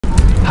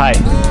Hi,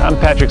 I'm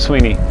Patrick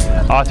Sweeney,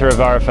 author of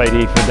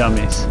RFID for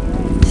Dummies.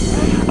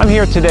 I'm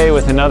here today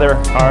with another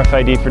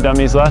RFID for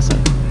Dummies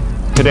lesson.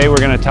 Today we're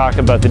going to talk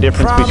about the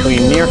difference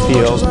between near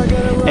field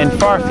and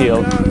far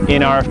field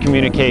in RF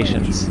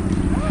communications.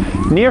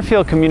 Near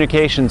field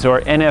communications, or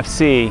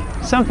NFC,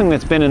 something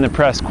that's been in the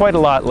press quite a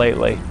lot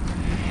lately.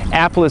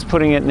 Apple is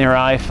putting it in their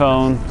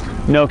iPhone,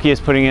 Nokia is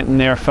putting it in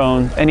their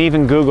phone, and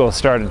even Google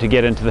started to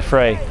get into the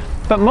fray.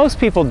 But most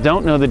people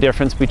don't know the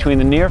difference between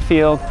the near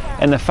field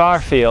and the far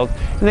field,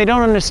 and they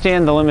don't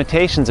understand the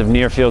limitations of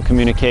near field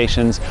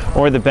communications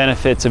or the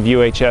benefits of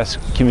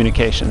UHF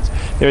communications.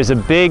 There's a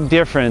big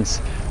difference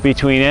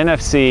between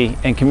NFC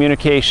and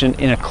communication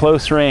in a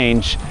close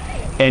range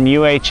and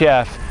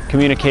UHF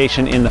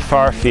communication in the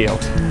far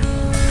field.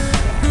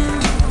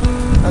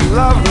 I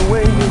love the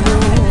way you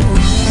move.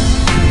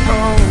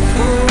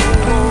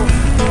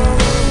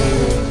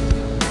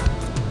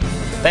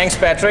 Thanks,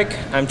 Patrick.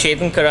 I'm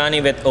Chetan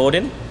Karani with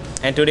Odin,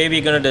 and today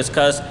we're going to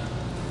discuss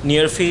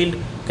near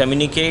field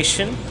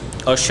communication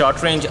or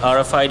short range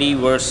RFID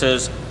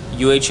versus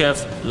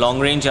UHF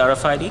long range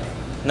RFID.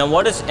 Now,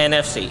 what is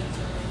NFC?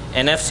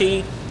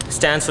 NFC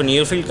stands for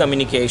near field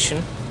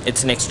communication.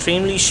 It's an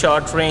extremely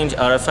short range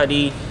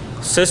RFID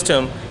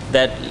system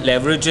that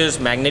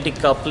leverages magnetic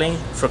coupling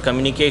for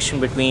communication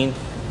between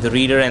the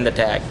reader and the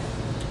tag.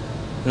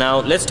 Now,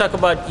 let's talk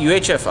about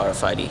UHF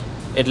RFID.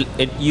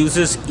 It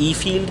uses E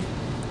field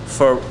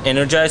for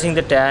energizing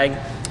the tag,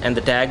 and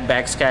the tag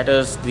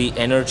backscatters the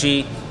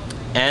energy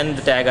and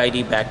the tag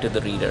ID back to the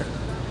reader.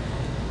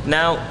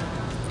 Now,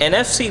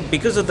 NFC,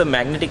 because of the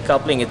magnetic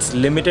coupling, it's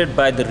limited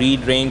by the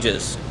read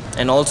ranges,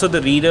 and also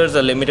the readers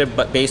are limited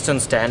based on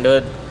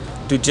standard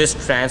to just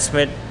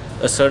transmit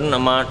a certain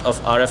amount of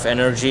RF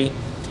energy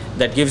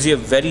that gives you a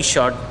very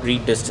short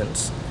read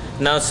distance.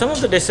 Now, some of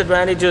the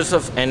disadvantages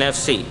of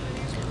NFC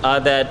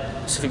are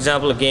that, for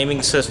example, a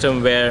gaming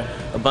system where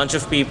a bunch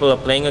of people are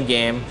playing a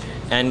game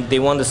and they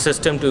want the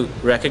system to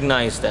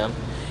recognize them.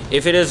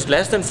 If it is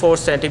less than 4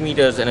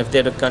 centimeters and if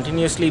they're to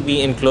continuously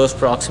be in close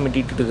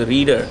proximity to the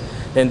reader,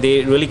 then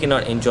they really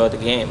cannot enjoy the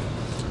game.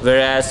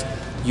 Whereas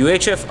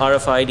UHF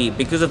RFID,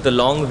 because of the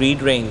long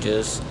read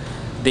ranges,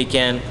 they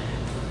can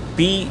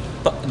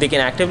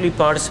actively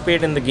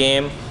participate in the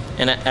game,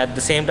 and at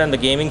the same time the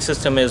gaming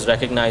system is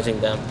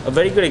recognizing them. A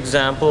very good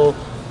example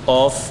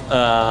of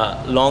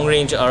long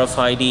range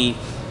RFID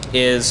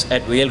is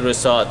at whale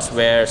resorts,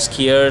 where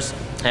skiers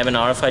have an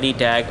RFID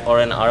tag or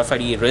an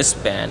RFID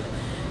wristband,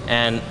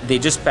 and they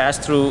just pass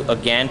through a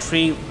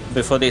gantry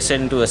before they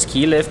sit into a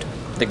ski lift.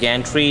 The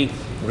gantry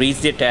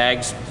reads their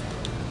tags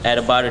at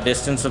about a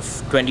distance of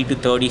 20 to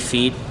 30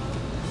 feet,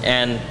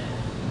 and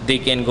they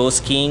can go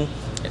skiing,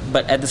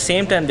 but at the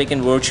same time they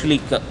can virtually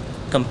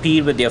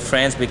compete with their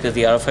friends because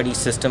the RFID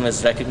system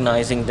is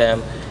recognizing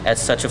them at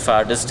such a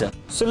far distance.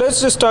 So let's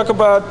just talk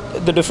about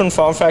the different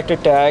form factor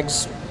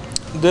tags.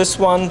 This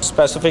one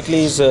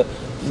specifically is a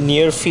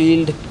near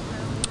field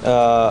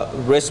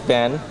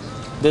wristband.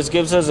 This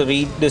gives us a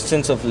read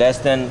distance of less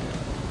than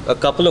a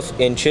couple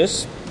of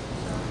inches.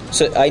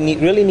 So I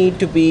really need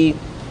to be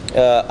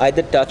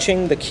either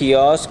touching the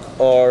kiosk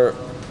or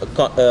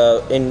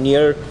in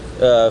near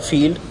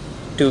field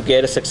to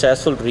get a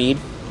successful read.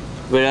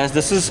 Whereas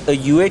this is a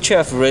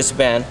UHF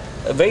wristband,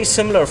 a very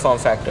similar form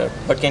factor,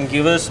 but can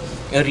give us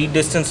a read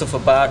distance of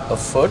about a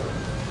foot.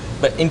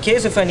 But in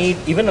case if I need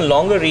even a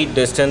longer read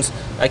distance,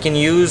 I can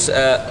use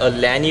a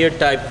lanyard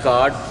type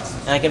card,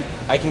 and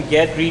I can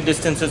get read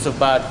distances of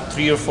about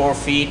 3 or 4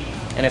 feet.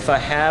 And if I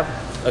have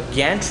a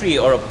gantry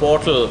or a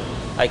portal,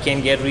 I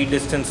can get read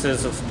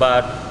distances of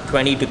about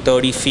 20 to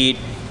 30 feet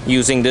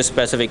using this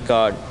specific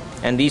card.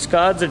 And these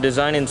cards are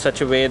designed in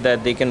such a way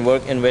that they can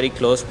work in very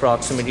close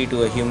proximity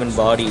to a human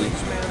body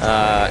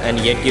and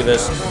yet give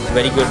us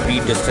very good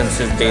read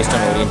distances based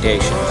on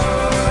orientation.